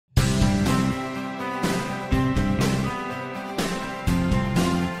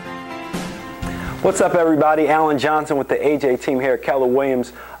What's up, everybody? Alan Johnson with the AJ team here at Keller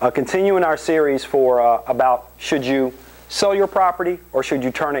Williams, continuing our series for about should you sell your property or should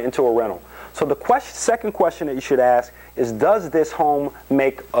you turn it into a rental. So the second question that you should ask is, does this home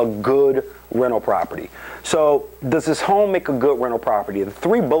make a good rental property? So does this home make a good rental property? The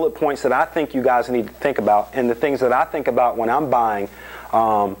 3 bullet points that I think you guys need to think about, and the things that I think about when I'm buying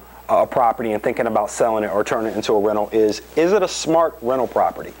a property and thinking about selling it or turning it into a rental is it a smart rental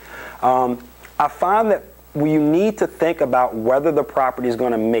property? I find that you need to think about whether the property is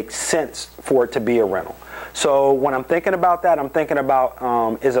going to make sense for it to be a rental. So when I'm thinking about that, I'm thinking about,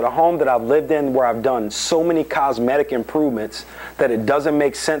 is it a home that I've lived in where I've done so many cosmetic improvements that it doesn't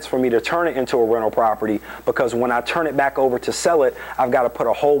make sense for me to turn it into a rental property, because when I turn it back over to sell it, I've got to put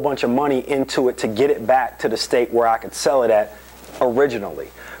a whole bunch of money into it to get it back to the state where I could sell it at originally.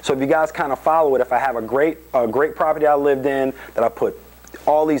 So if you guys kind of follow it, if I have a great property I lived in that I put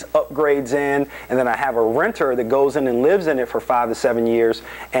all these upgrades in, and then I have a renter that goes in and lives in it for 5 to 7 years,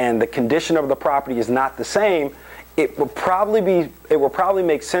 and the condition of the property is not the same, it will probably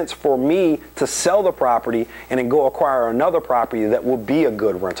make sense for me to sell the property and then go acquire another property that will be a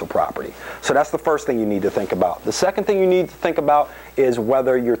good rental property. So that's the first thing you need to think about. The second thing you need to think about is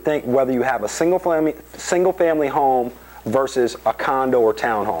whether you have a single family home versus a condo or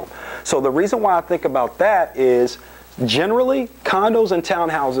townhome. So the reason why I think about that is, generally, condos and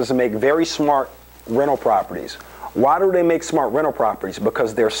townhouses make very smart rental properties. Why do they make smart rental properties?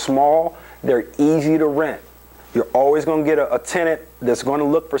 Because they're small, they're easy to rent. You're always going to get a tenant that's going to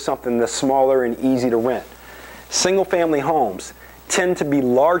look for something that's smaller and easy to rent. Single family homes tend to be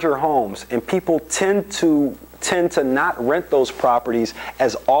larger homes, and people tend to not rent those properties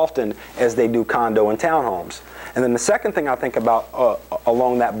as often as they do condo and townhomes. And then the second thing I think about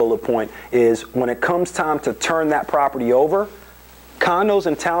along that bullet point is, when it comes time to turn that property over, condos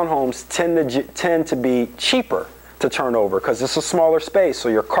and townhomes tend to be cheaper to turn over because it's a smaller space, so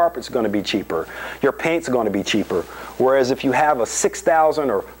your carpet's going to be cheaper, your paint's going to be cheaper. Whereas if you have a 6,000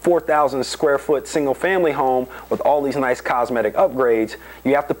 or 4,000 square foot single family home with all these nice cosmetic upgrades,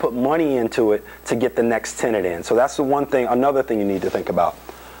 you have to put money into it to get the next tenant in. So that's another thing you need to think about.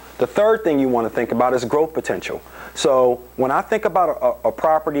 The third thing you want to think about is growth potential. So when I think about a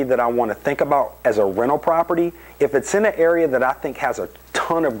property that I want to think about as a rental property, if it's in an area that I think has a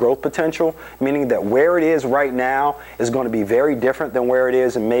ton of growth potential, meaning that where it is right now is going to be very different than where it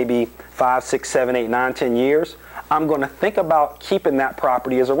is in maybe 5, 6, 7, 8, 9, 10 years, I'm going to think about keeping that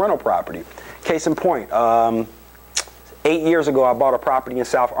property as a rental property. Case in point, 8 years ago, I bought a property in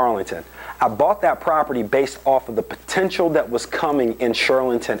South Arlington. I bought that property based off of the potential that was coming in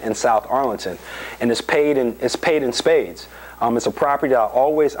Shirlington and South Arlington, and it's paid in spades. It's a property that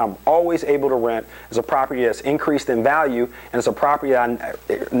I'm always able to rent. It's a property that's increased in value, and it's a property that I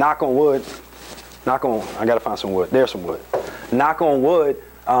gotta find some wood. There's some wood. Knock on wood.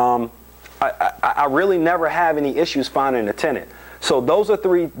 I really never have any issues finding a tenant. So those are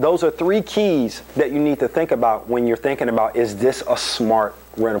three keys that you need to think about when you're thinking about, is this a smart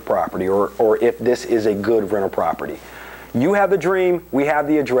rental property, or if this is a good rental property. You have the dream, we have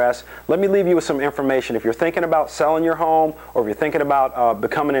the address. Let me leave you with some information. If you're thinking about selling your home, or if you're thinking about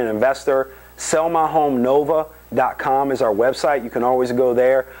becoming an investor, sellmyhomenova.com is our website. You can always go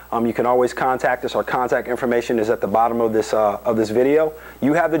there. You can always contact us. Our contact information is at the bottom of this video.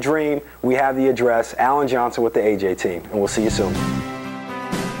 You have the dream, we have the address. Alan Johnson with the AJ team, and we'll see you soon.